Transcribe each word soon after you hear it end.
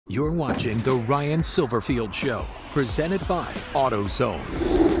You're watching The Ryan Silverfield Show, presented by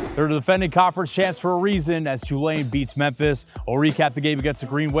AutoZone. They're the defending conference champs for a reason as Tulane beats Memphis. We'll recap the game against the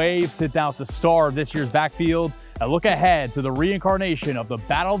Green Wave, sit down with the star of this year's backfield, and look ahead to the reincarnation of the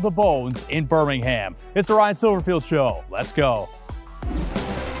Battle of the Bones in Birmingham. It's The Ryan Silverfield Show. Let's go.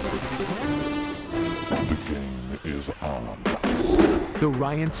 The game is on. The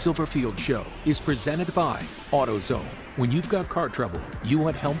Ryan Silverfield Show is presented by AutoZone. When you've got car trouble, you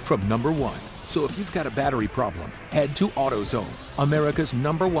want help from number one. So if you've got a battery problem, head to AutoZone, America's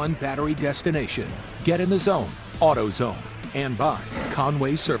 #1 battery destination. Get in the zone, AutoZone. And by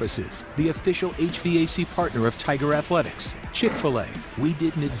Conway Services, the official HVAC partner of Tiger Athletics. Chick-fil-A, we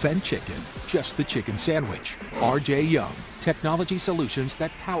didn't invent chicken, just the chicken sandwich. RJ Young, technology solutions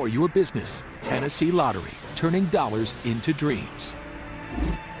that power your business. Tennessee Lottery, turning dollars into dreams.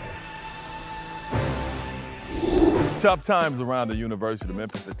 Tough times around the University of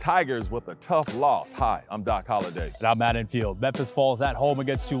Memphis. The Tigers with a tough loss. Hi, I'm Doc Holliday. And I'm Matt Infield. Memphis falls at home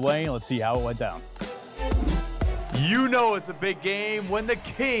against Tulane. Let's see how it went down. You know it's a big game when the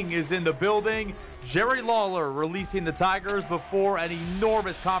king is in the building. Jerry Lawler releasing the Tigers before an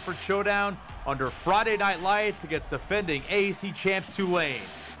enormous conference showdown under Friday Night Lights against defending AAC champs Tulane.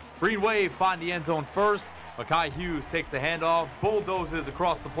 Green Wave find the end zone first. Mekhi Hughes takes the handoff, bulldozes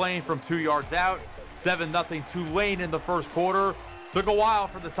across the plane from 2 yards out. 7-0 Tulane in the first quarter. Took a while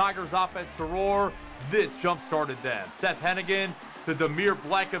for the Tigers offense to roar. This jump-started them. Seth Hennigan to Demir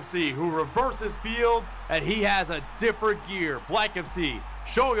Blankenship, who reverses field, and he has a different gear. Blankenship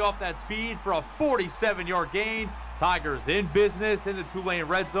showing off that speed for a 47-yard gain. Tigers in business in the Tulane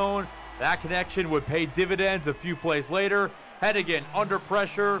red zone. That connection would pay dividends a few plays later. Hennigan under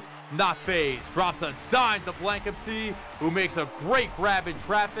pressure, not phased. Drops a dime to Blankenship, who makes a great grab in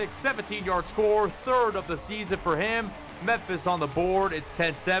traffic. 17-yard score, third of the season for him. Memphis on the board. It's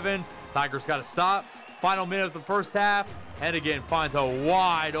 10-7. Tigers got to stop. Final minute of the first half. Hennigan finds a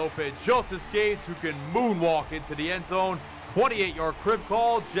wide open Joseph Skates, who can moonwalk into the end zone. 28-yard crib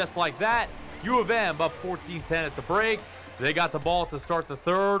call, just like that. U of M up 14-10 at the break. They got the ball to start the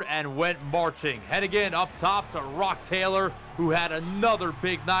third and went marching. Hennigan up top to Rock Taylor, who had another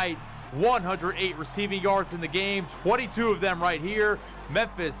big night. 108 receiving yards in the game, 22 of them right here.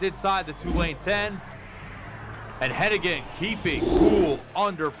 Memphis inside the Tulane 10. And Hennigan keeping cool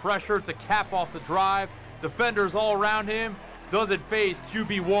under pressure to cap off the drive. Defenders all around him. Doesn't face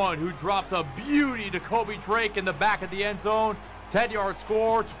QB1, who drops a beauty to Kobe Drake in the back of the end zone. 10-yard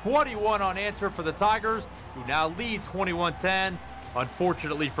score, 21 unanswered for the Tigers, who now lead 21-10.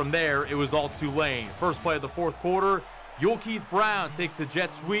 Unfortunately, from there, it was all Tulane. First play of the fourth quarter, Keith Brown takes the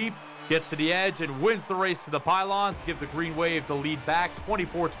jet sweep, gets to the edge, and wins the race to the pylon to give the Green Wave the lead back,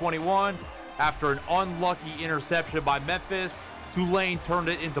 24-21. After an unlucky interception by Memphis, Tulane turned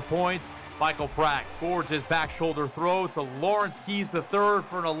it into points. Michael Pratt gorgeous back shoulder throw to Lawrence Keys III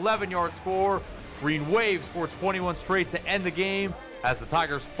for an 11-yard score. Green Wave scored 21 straight to end the game as the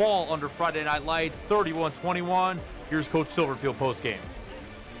Tigers fall under Friday Night Lights, 31-21. Here's Coach Silverfield postgame.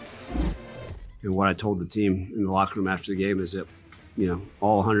 And what I told the team in the locker room after the game is that, you know,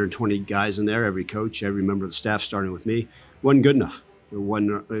 all 120 guys in there, every coach, every member of the staff, starting with me, wasn't good enough. It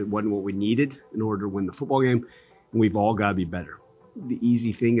wasn't what we needed in order to win the football game. And we've all got to be better. The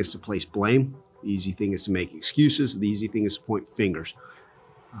easy thing is to place blame. The easy thing is to make excuses. The easy thing is to point fingers.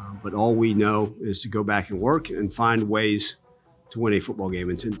 But all we know is to go back and work and find ways to win a football game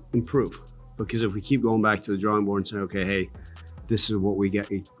and to improve. Because if we keep going back to the drawing board and say, okay, hey, this is what we get,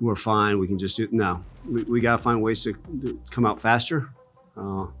 we're fine, we can just do it. No, we got to find ways to come out faster.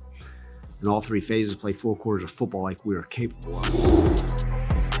 In all three phases, play full quarters of football like we are capable of.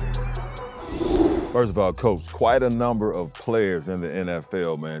 First of all, Coach, quite a number of players in the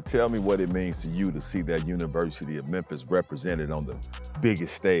NFL, man. Tell me what it means to you to see that University of Memphis represented on the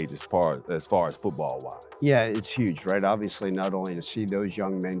biggest stage as far as football-wise. Yeah, it's huge, right? Obviously, not only to see those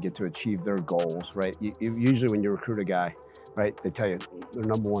young men get to achieve their goals, right? Usually when you recruit a guy, right, they tell you their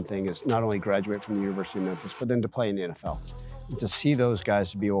 #1 thing is not only graduate from the University of Memphis, but then to play in the NFL. And to see those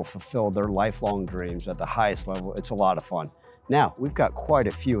guys to be able to fulfill their lifelong dreams at the highest level, it's a lot of fun. Now, we've got quite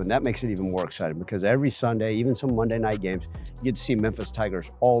a few, and that makes it even more exciting because every Sunday, even some Monday night games, you get to see Memphis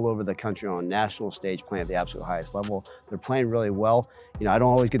Tigers all over the country on a national stage playing at the absolute highest level. They're playing really well. You know, I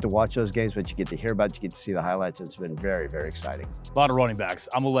don't always get to watch those games, but you get to hear about it, you get to see the highlights. It's been very, very exciting. A lot of running backs.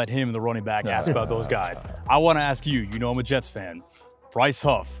 I'm going to let him, the running back, ask about those guys. I want to ask you, you know I'm a Jets fan. Bryce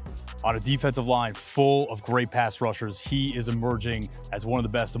Huff, on a defensive line full of great pass rushers. He is emerging as one of the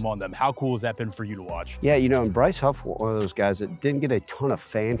best among them. How cool has that been for you to watch? Yeah, you know, and Bryce Huff, one of those guys that didn't get a ton of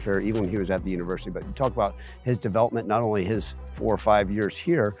fanfare even when he was at the university, but you talk about his development, not only his 4 or 5 years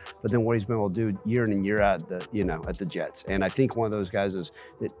here, but then what he's been able to do year in and year out at the Jets. And I think one of those guys is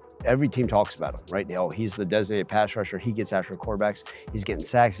that every team talks about him, right? Oh, he's the designated pass rusher. He gets after quarterbacks. He's getting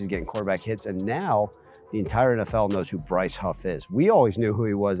sacks. He's getting quarterback hits. And now the entire NFL knows who Bryce Huff is. We always knew who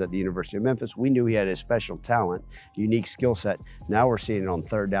he was at the University of Memphis. We knew he had a special talent, unique skill set. Now we're seeing it on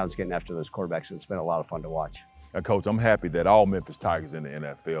third downs, getting after those quarterbacks, and it's been a lot of fun to watch. Coach, I'm happy that all Memphis Tigers in the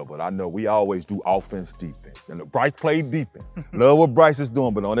NFL, but I know we always do offense, defense. And Bryce played defense. Love what Bryce is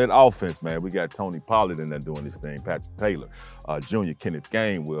doing, but on that offense, man, we got Tony Pollard in there doing his thing, Patrick Taylor, Jr., Kenneth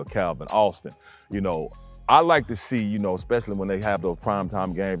Gainwell, Calvin Austin. You know, I like to see, you know, especially when they have those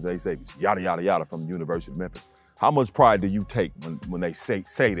primetime games, they say yada, yada, yada from the University of Memphis. How much pride do you take when they say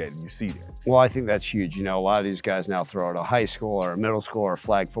that and you see that? Well, I think that's huge. You know, a lot of these guys now throw out a high school or a middle school or a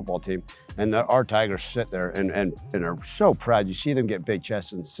flag football team, and our Tigers sit there and are so proud. You see them get big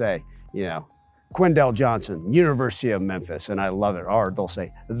chests and say, you know, Quindell Johnson, University of Memphis, and I love it. Or they'll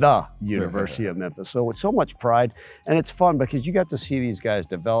say, the University of Memphis. So it's so much pride, and it's fun because you got to see these guys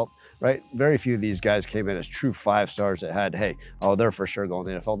develop, right? Very few of these guys came in as true 5 stars that had, hey, oh, they're for sure going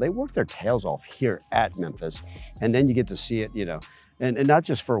to the NFL. They worked their tails off here at Memphis, and then you get to see it, you know, and not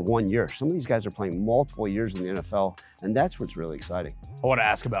just for 1 year. Some of these guys are playing multiple years in the NFL, and that's what's really exciting. I want to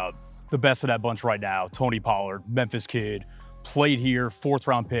ask about the best of that bunch right now. Tony Pollard, Memphis kid, played here, 4th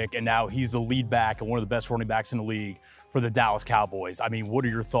round pick, and now he's the lead back and one of the best running backs in the league for the Dallas Cowboys. I mean, what are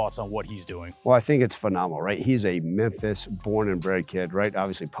your thoughts on what he's doing? Well, I think it's phenomenal, right? He's a Memphis born and bred kid, right?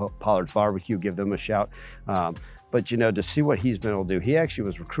 Obviously, Pollard's Barbecue, give them a shout. But, you know, to see what he's been able to do, he actually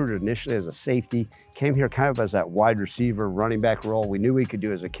was recruited initially as a safety, came here kind of as that wide receiver, running back role. We knew he could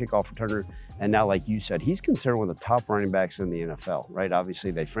do as a kickoff returner. And now, like you said, he's considered one of the top running backs in the NFL, right?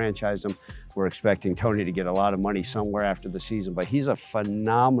 Obviously, they franchised him. We're expecting Tony to get a lot of money somewhere after the season, but he's a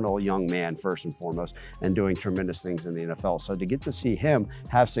phenomenal young man, first and foremost, and doing tremendous things in the NFL. So to get to see him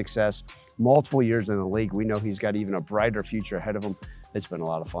have success, multiple years in the league, we know he's got even a brighter future ahead of him. It's been a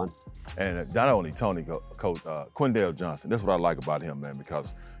lot of fun. And not only Tony, Coach Quindell Johnson, that's what I like about him, man,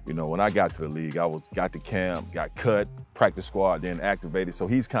 because, you know, when I got to the league, got to camp, got cut, practice squad, then activated. So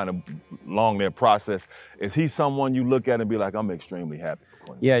he's kind of along that process. Is he someone you look at and be like, I'm extremely happy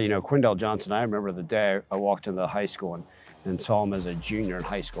for Quindell? Yeah, you know, Quindell Johnson, I remember the day I walked into the high school and saw him as a junior in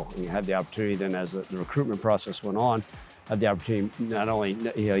high school. And you had the opportunity then as the recruitment process went on, had the opportunity, not only,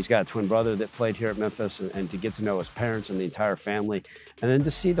 you know, he's got a twin brother that played here at Memphis, and to get to know his parents and the entire family, and then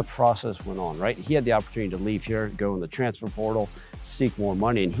to see the process went on, right? He had the opportunity to leave here, go in the transfer portal, seek more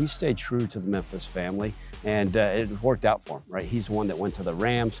money, and he stayed true to the Memphis family, and it worked out for him, right? He's the one that went to the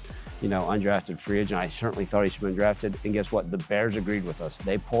Rams, you know, undrafted free agent. I certainly thought he should have been drafted, and guess what? The Bears agreed with us.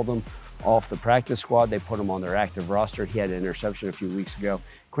 They pulled him off the practice squad. They put him on their active roster. He had an interception a few weeks ago.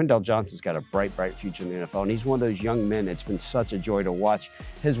 Quindell Johnson's got a bright, bright future in the NFL, and he's one of those young men. It's been such a joy to watch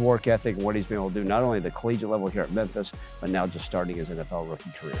his work ethic and what he's been able to do, not only at the collegiate level here at Memphis, but now just starting his NFL rookie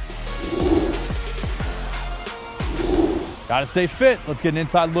career. Got to stay fit. Let's get an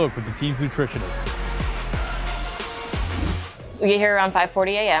inside look with the team's nutritionist. We get here around 5:40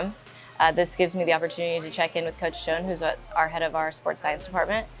 a.m. This gives me the opportunity to check in with Coach Stone, who's our head of our sports science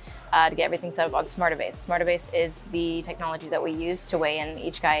department, to get everything set up on Smartabase. Smartabase is the technology that we use to weigh in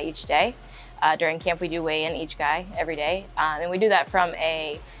each guy each day. During camp, we do weigh in each guy every day, and we do that from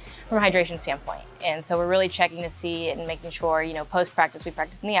a hydration standpoint. And so we're really checking to see and making sure, you know, post-practice, we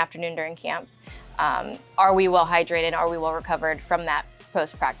practice in the afternoon during camp. Are we well hydrated? Are we well recovered from that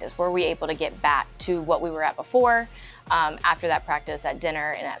post-practice? Were we able to get back to what we were at before, after that practice, at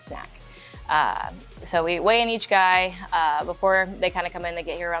dinner and at snack? So we weigh in each guy before they kind of come in. They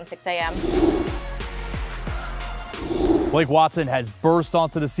get here around 6 a.m. Blake Watson has burst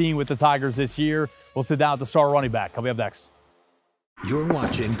onto the scene with the Tigers this year. We'll sit down with the star running back. Coming up next. You're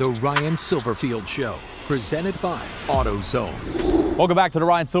watching The Ryan Silverfield Show, presented by AutoZone. Welcome back to The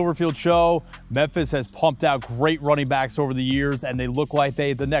Ryan Silverfield Show. Memphis has pumped out great running backs over the years, and they look like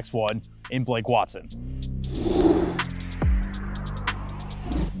they the next one in Blake Watson.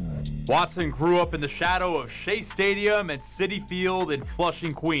 Watson grew up in the shadow of Shea Stadium and Citi Field in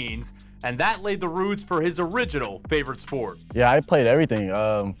Flushing, Queens, and that laid the roots for his original favorite sport. Yeah, I played everything.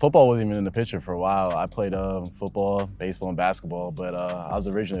 Football wasn't even in the picture for a while. I played football, baseball, and basketball, but I was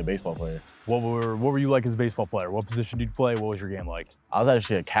originally a baseball player. What were you like as a baseball player? What position did you play? What was your game like? I was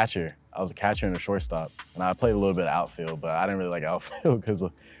actually a catcher. I was a catcher and a shortstop, and I played a little bit of outfield, but I didn't really like outfield because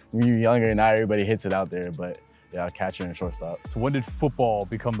when you're younger, not everybody hits it out there, but Yeah, catcher and shortstop. So when did football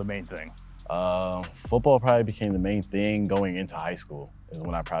become the main thing? Football probably became the main thing going into high school. Is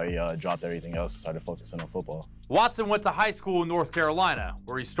when I probably dropped everything else and started focusing on football. Watson went to high school in North Carolina,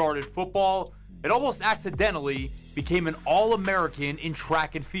 where he started football and almost accidentally became an All-American in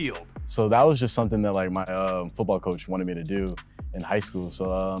track and field. So that was just something that like my football coach wanted me to do in high school.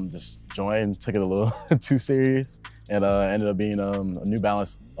 So just joined, took it a little too serious, and ended up being a New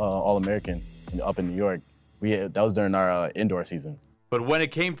Balance All-American up in New York. That was during our indoor season. But when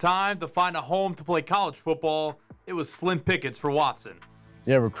it came time to find a home to play college football, it was slim pickings for Watson.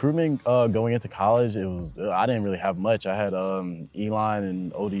 Yeah, recruitment going into college, I didn't really have much. I had E-line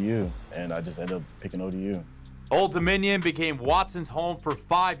and ODU, and I just ended up picking ODU. Old Dominion became Watson's home for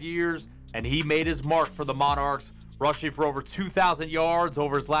 5 years, and he made his mark for the Monarchs, rushing for over 2,000 yards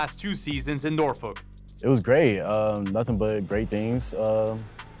over his last 2 seasons in Norfolk. It was great. Nothing but great things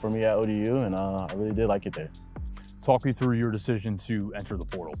for me at ODU, and I really did like it there. Talk me through your decision to enter the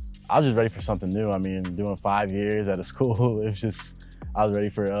portal. I was just ready for something new. I mean, doing 5 years at a school, it was just, I was ready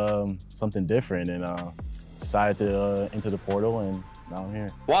for something different, and decided to enter the portal, and now I'm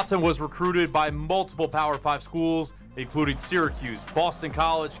here. Watson was recruited by multiple Power 5 schools, including Syracuse, Boston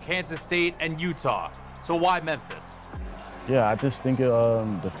College, Kansas State, and Utah. So why Memphis? Yeah, I just think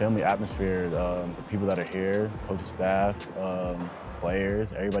the family atmosphere, the people that are here, coaching staff,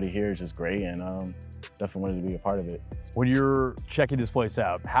 players, everybody here is just great, and definitely wanted to be a part of it. When you're checking this place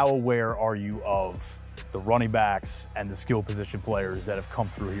out, how aware are you of the running backs and the skill position players that have come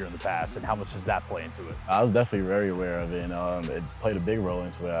through here in the past, and how much does that play into it? I was definitely very aware of it, and it played a big role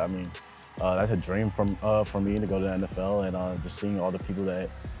into it. I mean, that's a dream for me to go to the NFL, and just seeing all the people that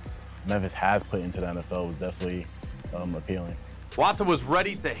Memphis has put into the NFL was definitely appealing. Watson was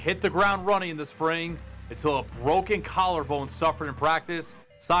ready to hit the ground running in the spring until a broken collarbone suffered in practice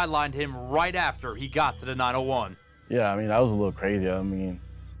sidelined him right after he got to the 901. Yeah, I mean, that was a little crazy. I mean,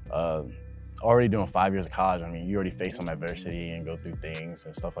 already doing 5 years of college, I mean, you already face some adversity and go through things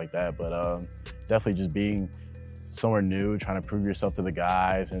and stuff like that, but definitely just being somewhere new, trying to prove yourself to the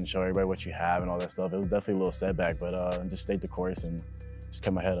guys and show everybody what you have and all that stuff. It was definitely a little setback, but just stayed the course and just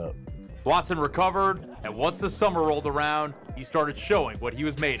kept my head up. Watson recovered, and once the summer rolled around, he started showing what he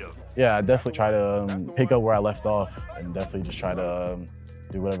was made of. Yeah, I definitely try to pick up where I left off, and definitely just try to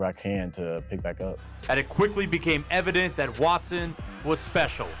do whatever I can to pick back up. And it quickly became evident that Watson was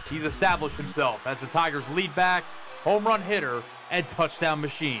special. He's established himself as the Tigers' lead back, home run hitter, and touchdown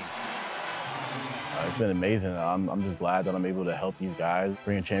machine. It's been amazing. I'm just glad that I'm able to help these guys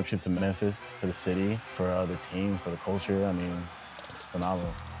bring a championship to Memphis, for the city, for the team, for the culture. I mean, it's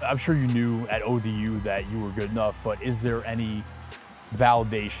phenomenal. I'm sure you knew at ODU that you were good enough, but is there any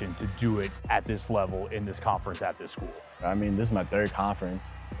validation to do it at this level in this conference at this school? I mean, this is my 3rd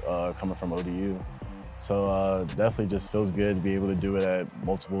conference coming from ODU. So definitely just feels good to be able to do it at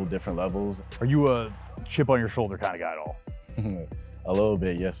multiple different levels. Are you a chip on your shoulder kind of guy at all? A little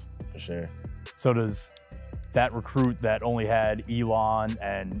bit, yes, for sure. So does that recruit that only had Elon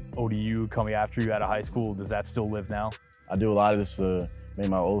and ODU coming after you out of high school, does that still live now? I do a lot of this to make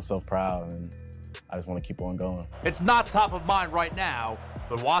my old self proud, and I just want to keep on going. It's not top of mind right now,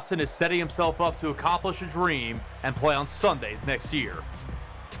 but Watson is setting himself up to accomplish a dream and play on Sundays next year.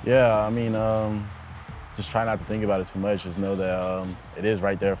 Yeah, I mean, just try not to think about it too much. Just know that it is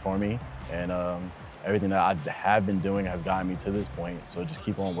right there for me, and everything that I have been doing has gotten me to this point. So just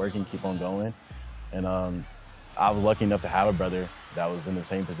keep on working, keep on going. And I was lucky enough to have a brother that was in the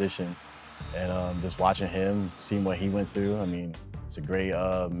same position, and just watching him, seeing what he went through, I mean, it's a great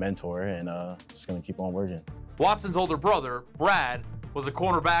mentor, and just gonna keep on working. Watson's older brother, Brad, was a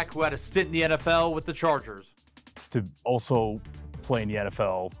cornerback who had a stint in the NFL with the Chargers. To also play in the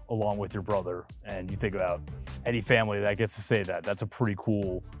NFL along with your brother, and you think about any family that gets to say that, that's a pretty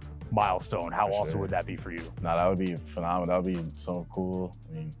cool milestone. How awesome would that be for you? No, that would be phenomenal. That would be so cool.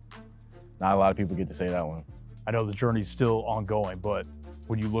 I mean, not a lot of people get to say that one. I know the journey's still ongoing, but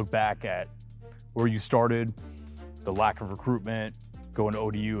when you look back at where you started, the lack of recruitment, going to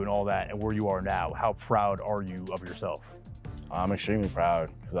ODU and all that, and where you are now, how proud are you of yourself? I'm extremely proud,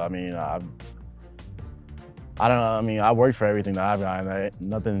 because I mean, I don't know, I mean, I worked for everything that I've gotten.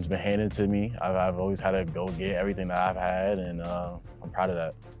 Nothing's been handed to me. I've always had to go get everything that I've had, and I'm proud of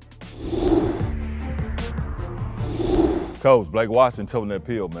that. Coach, Blake Watson toting that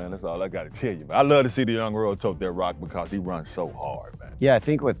pill, man. That's all I got to tell you, man. I love to see the young girl tote that rock because he runs so hard, man. Yeah, I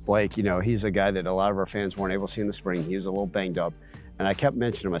think with Blake, you know, he's a guy that a lot of our fans weren't able to see in the spring. He was a little banged up. And I kept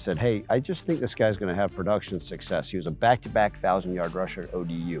mentioning him. I said, hey, I just think this guy's going to have production success. He was a back-to-back 1,000-yard rusher at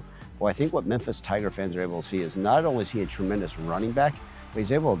ODU. Well, I think what Memphis Tiger fans are able to see is not only is he a tremendous running back, but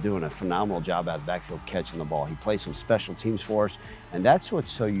he's able to do a phenomenal job out of the backfield catching the ball. He plays some special teams for us, and that's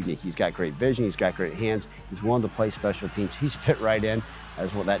what's so unique. He's got great vision, he's got great hands, he's willing to play special teams. He's fit right in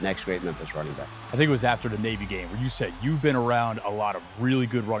as well that next great Memphis running back. I think it was after the Navy game where you said you've been around a lot of really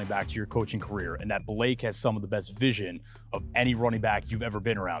good running backs in your coaching career, and that Blake has some of the best vision of any running back you've ever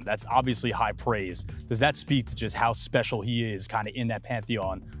been around. That's obviously high praise. Does that speak to just how special he is kind of in that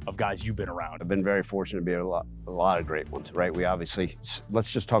pantheon of guys you've been around? I've been very fortunate to be a lot of great ones, right? We obviously,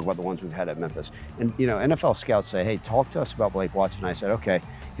 let's just talk about the ones we've had at Memphis. And, you know, NFL scouts say, hey, talk to us about Blake Watson. I said, okay,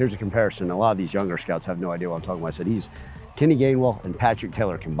 here's a comparison. A lot of these younger scouts have no idea what I'm talking about. I said, he's Kenny Gainwell and Patrick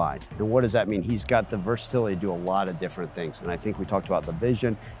Taylor combined. And what does that mean? He's got the versatility to do a lot of different things. And I think we talked about the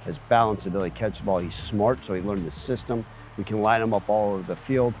vision, his balance, ability to catch the ball. He's smart, so he learned the system. We can line him up all over the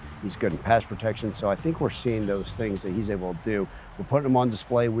field. He's good in pass protection. So I think we're seeing those things that he's able to do. We're putting him on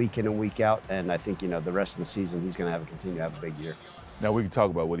display week in and week out. And I think, you know, the rest of the season, he's going to continue to have a big year. Now we can talk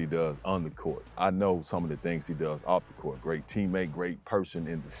about what he does on the court. I know some of the things he does off the court. Great teammate, great person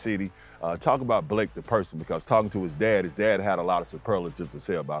in the city. Talk about Blake the person, because talking to his dad had a lot of superlatives to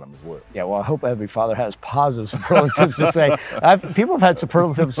say about him as well. Yeah, well, I hope every father has positive superlatives to say. People have had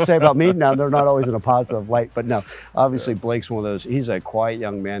superlatives to say about me. Now, they're not always in a positive light, but no, obviously Blake's one of those. He's a quiet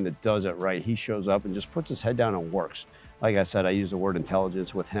young man that does it right. He shows up and just puts his head down and works. Like I said, I use the word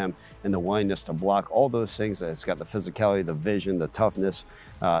intelligence with him and the willingness to block, all those things. It's got the physicality, the vision, the toughness.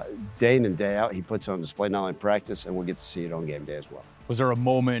 Day in and day out, he puts on display not only in practice, and we'll get to see it on game day as well. Was there a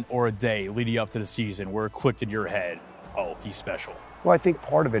moment or a day leading up to the season where it clicked in your head, oh, he's special? Well, I think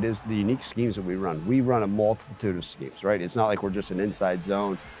part of it is the unique schemes that we run. We run a multitude of schemes, right? It's not like we're just an inside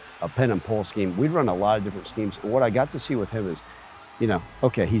zone, a pin and pull scheme. We run a lot of different schemes. And what I got to see with him is, you know,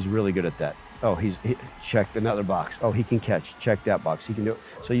 okay, he's really good at that. Oh, he checked another box. Oh, he can catch, check that box. He can do it.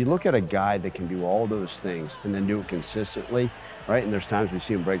 So you look at a guy that can do all those things and then do it consistently, right? And there's times we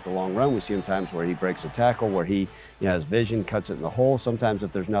see him break the long run. We see him times where he breaks a tackle, where he has vision, cuts it in the hole. Sometimes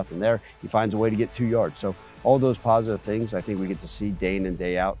if there's nothing there, he finds a way to get 2 yards. So all those positive things I think we get to see day in and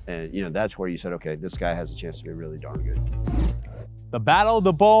day out. And, you know, that's where you said, okay, this guy has a chance to be really darn good. The Battle of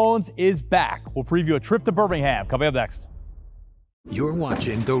the Bones is back. We'll preview a trip to Birmingham coming up next. You're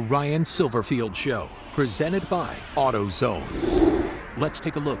watching The Ryan Silverfield Show, presented by AutoZone. Let's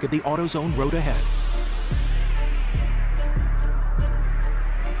take a look at the AutoZone road ahead.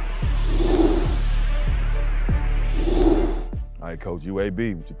 All right, Coach,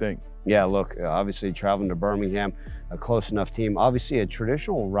 UAB, what you think? Yeah, look, obviously traveling to Birmingham, a close enough team. Obviously a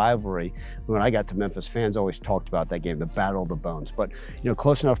traditional rivalry. When I got to Memphis, fans always talked about that game, the Battle of the Bones. But, you know,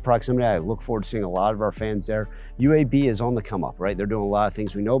 close enough proximity, I look forward to seeing a lot of our fans there. UAB is on the come up, right? They're doing a lot of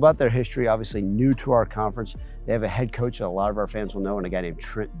things. We know about their history, obviously new to our conference. They have a head coach that a lot of our fans will know, and a guy named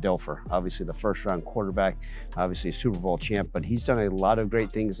Trent Dilfer, obviously the first-round quarterback, obviously a Super Bowl champ, but he's done a lot of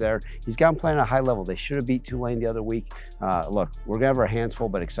great things there. He's got them playing at a high level. They should have beat Tulane the other week. Look, we're going to have our hands full,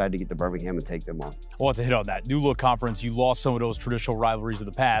 but excited to get to Birmingham and take them on. I want to hit on that. New look conference, you lost some of those traditional rivalries of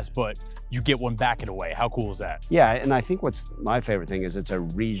the past, but you get one back in a way. How cool is that? Yeah, and I think what's my favorite thing is it's a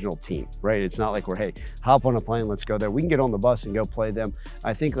regional team, right? It's not like we're, hey, hop on a plane, let's go there. We can get on the bus and go play them.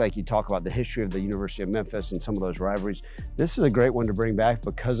 I think like you talk about the history of the University of Memphis and some of those rivalries, this is a great one to bring back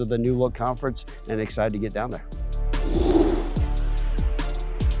because of the new look conference, and excited to get down there.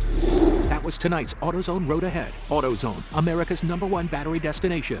 That was tonight's AutoZone Road Ahead. AutoZone, America's #1 battery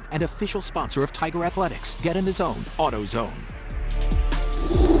destination and official sponsor of Tiger Athletics. Get in the zone, AutoZone.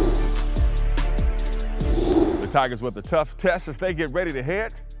 The Tigers with a tough test as they get ready to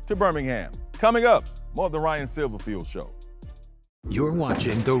head to Birmingham. Coming up, more of the Ryan Silverfield Show. You're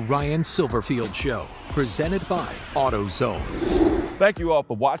watching The Ryan Silverfield Show, presented by AutoZone. Thank you all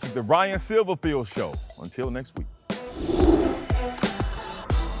for watching the Ryan Silverfield Show. Until next week.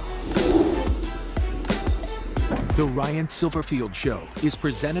 The Ryan Silverfield Show is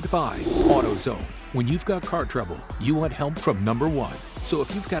presented by AutoZone. When you've got car trouble, you want help from #1. So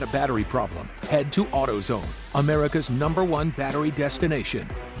if you've got a battery problem, head to AutoZone, America's #1 battery destination.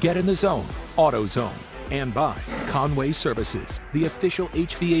 Get in the zone, AutoZone. And by Conway Services, the official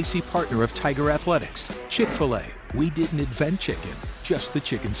HVAC partner of Tiger Athletics. Chick-fil-A, we didn't invent chicken, just the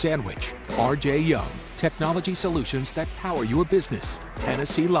chicken sandwich. RJ Young, technology solutions that power your business.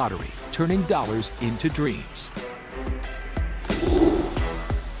 Tennessee Lottery, turning dollars into dreams.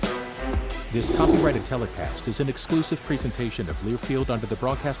 This copyrighted telecast is an exclusive presentation of Learfield under the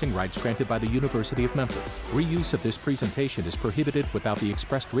broadcasting rights granted by the University of Memphis. Reuse of this presentation is prohibited without the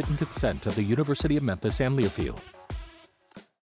expressed written consent of the University of Memphis and Learfield.